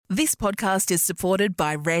This podcast is supported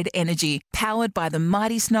by Red Energy, powered by the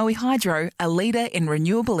mighty Snowy Hydro, a leader in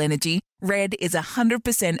renewable energy. Red is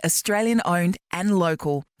 100% Australian owned and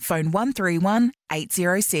local. Phone 131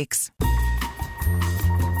 806.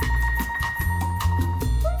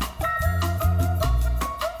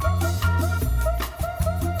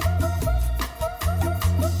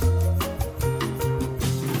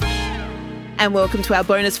 And welcome to our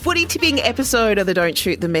bonus footy tipping episode of the Don't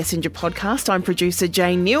Shoot the Messenger podcast. I'm producer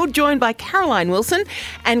Jane Neal, joined by Caroline Wilson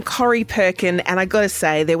and Corrie Perkin. And I got to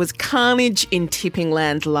say, there was carnage in tipping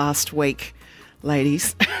land last week,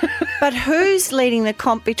 ladies. But who's leading the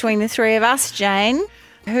comp between the three of us, Jane?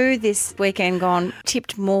 Who this weekend gone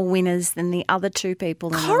tipped more winners than the other two people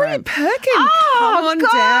in the Corrie room? Perkin, come on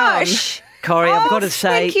gosh. down. Corrie, I've got to say,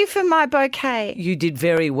 thank you for my bouquet. you did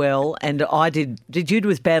very well, and I did. Did you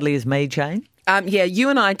do as badly as me, Jane? Yeah, you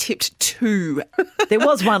and I tipped 2. There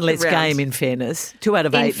was one less Round. game in fairness, 2 out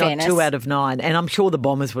of 8, not 2 out of 9. And I'm sure the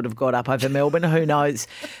Bombers would have got up over Melbourne, who knows.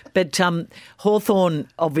 But Hawthorn,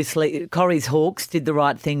 obviously, Corrie's Hawks did the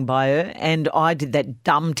right thing by her, and I did that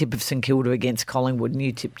dumb tip of St Kilda against Collingwood, and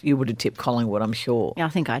you would have tipped Collingwood, I'm sure. Yeah, I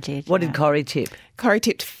think I did. What did Corrie tip? Corrie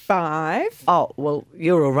tipped 5. Oh, well,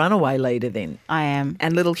 you're a runaway leader then. I am.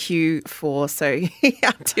 And little Hugh 4, so he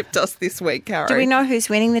tipped us this week, Carrie. Do we know who's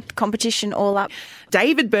winning the competition all up?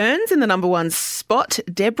 David Burns in the number 1 spot,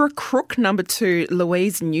 Deborah Crook number 2,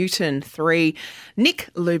 Louise Newton 3, Nick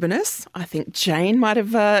Lubinas, I think Jane might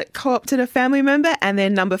have co-opted a family member, and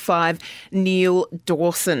then number 5, Neil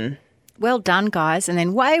Dawson. Well done, guys. And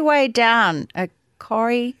then way down,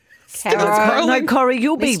 Corrie, Carol, No, Corrie,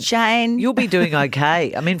 you'll Miss Jane. You'll be doing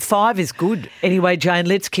okay. I mean, 5 is good. Anyway, Jane,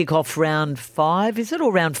 let's kick off round 5, is it,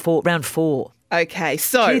 or round 4? Round 4. Okay,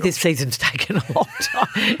 so Gee, this season's taken a long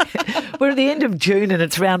time. We're at the end of June and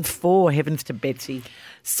it's round 4, heavens to Betsy.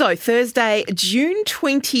 So Thursday, June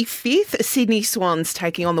 25th, Sydney Swans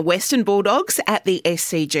taking on the Western Bulldogs at the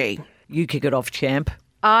SCG. You kick it off, champ.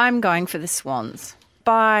 I'm going for the Swans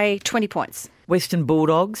by 20 points. Western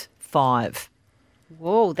Bulldogs, 5.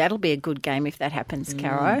 Whoa, that'll be a good game if that happens,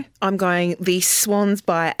 Caro. I'm going the Swans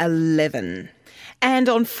by 11. And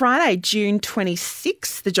on Friday, June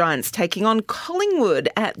 26th, the Giants taking on Collingwood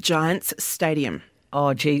at Giants Stadium.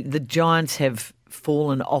 Oh, gee, the Giants have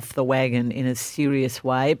fallen off the wagon in a serious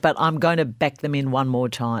way, but I'm going to back them in one more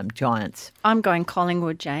time, Giants. I'm going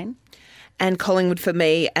Collingwood, Jane. And Collingwood for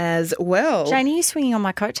me as well. Jane, are you swinging on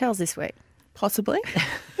my coattails this week? Possibly.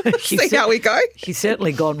 See how we go. She's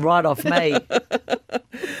certainly gone right off me.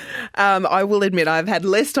 I will admit I've had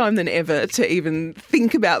less time than ever to even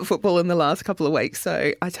think about football in the last couple of weeks,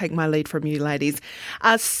 so I take my lead from you ladies.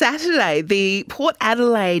 Saturday, the Port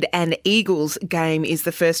Adelaide and Eagles game is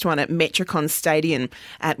the first one at Metricon Stadium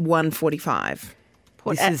at 1:45.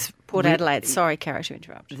 Port Adelaide. Sorry, Caro, to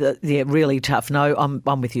interrupt. Yeah, really tough. No,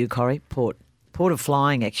 I'm with you, Corrie. Port are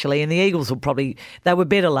flying, actually, and the Eagles will probably, they were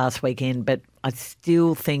better last weekend, but I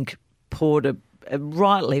still think Port are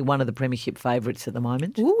rightly one of the premiership favourites at the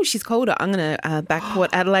moment. Ooh, she's called her. I'm going to back Port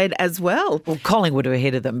Adelaide as well. Well, Collingwood are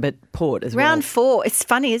ahead of them, but Port as well. Round 4. It's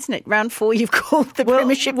funny, isn't it? Round 4, you've called the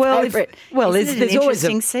premiership favourite. There's always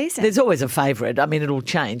interesting season. There's always a favourite. I mean, it'll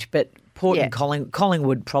change, but Port and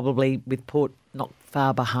Collingwood probably, with Port not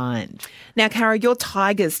far behind. Now, Cara, your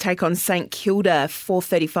Tigers take on St Kilda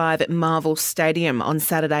 4:35 at Marvel Stadium on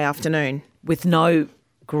Saturday afternoon. With no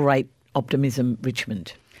great optimism,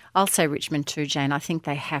 Richmond. I'll say Richmond too, Jane. I think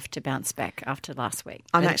they have to bounce back after last week.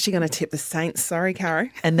 I'm actually going to tip the Saints. Sorry, Caro.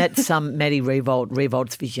 And that's Maddie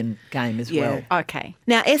Revolt's Vision game as well. Okay.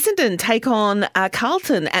 Now, Essendon take on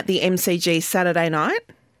Carlton at the MCG Saturday night.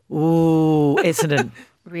 Ooh, Essendon.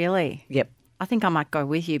 Really? Yep. I think I might go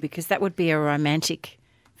with you because that would be a romantic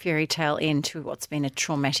fairy tale end to what's been a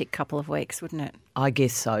traumatic couple of weeks, wouldn't it? I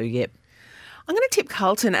guess so, yep. I'm going to tip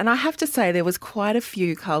Carlton, and I have to say there was quite a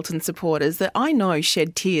few Carlton supporters that I know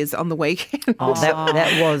shed tears on the weekend. Oh,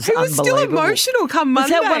 that was It was unbelievable. still emotional come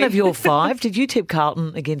Monday. Was that one of your 5? Did you tip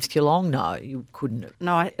Carlton against Geelong? No, you couldn't have.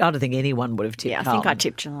 No. I don't think anyone would have tipped Carlton. I think I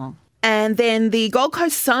tipped Geelong. And then the Gold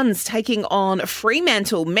Coast Suns taking on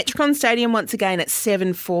Fremantle, Metricon Stadium once again at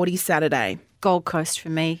 7:40 Saturday. Gold Coast for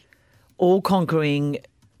me. All-conquering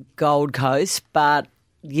Gold Coast, but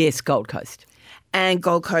yes, Gold Coast. And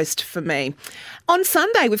Gold Coast for me. On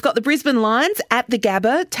Sunday, we've got the Brisbane Lions at the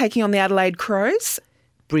Gabba taking on the Adelaide Crows.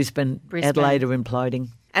 Brisbane. Adelaide are imploding.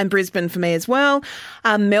 And Brisbane for me as well.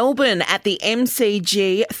 Melbourne at the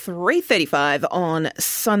MCG 3:35 on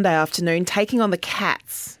Sunday afternoon taking on the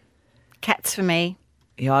Cats. Cats for me.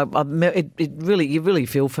 Yeah, you really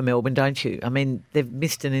feel for Melbourne, don't you? I mean, they've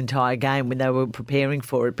missed an entire game when they were preparing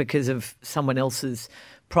for it because of someone else's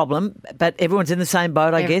problem, but everyone's in the same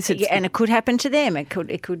boat, I guess. And it could happen to them. It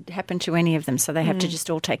could happen to any of them. So they have to just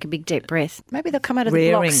all take a big deep breath. Maybe they'll come out of the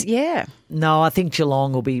blocks. Yeah. No, I think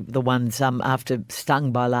Geelong will be the ones after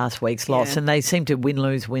stung by last week's loss, and they seem to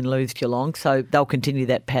win-lose Geelong, so they'll continue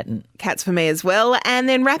that pattern. Cats for me as well. And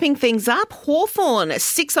then wrapping things up, Hawthorn,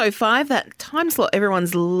 6:05, that time slot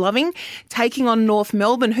everyone's loving, taking on North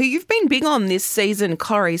Melbourne, who you've been big on this season,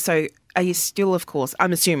 Corrie, so are you still, of course,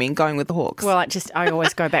 I'm assuming, going with the Hawks? Well, I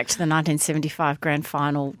always go back to the 1975 grand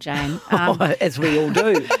final, Jane. As we all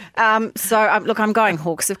do. Look, I'm going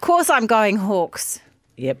Hawks. Of course I'm going Hawks.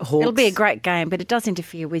 Yep, Hawks. It'll be a great game, but it does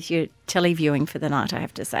interfere with your televiewing for the night, I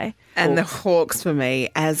have to say. And the Hawks for me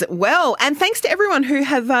as well. And thanks to everyone who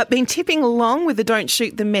have been tipping along with the Don't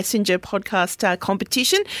Shoot the Messenger podcast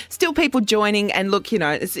competition. Still people joining. And look,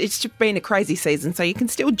 it's been a crazy season, so you can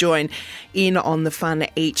still join in on the fun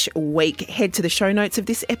each week. Head to the show notes of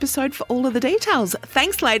this episode for all of the details.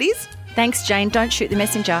 Thanks, ladies. Thanks, Jane. Don't shoot the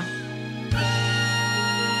messenger.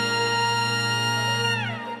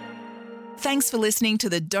 Thanks for listening to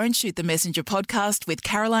the Don't Shoot the Messenger podcast with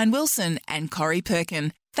Caroline Wilson and Corrie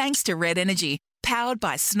Perkin. Thanks to Red Energy, powered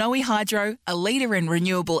by Snowy Hydro, a leader in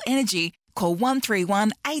renewable energy. Call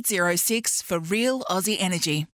 131 806 for real Aussie energy.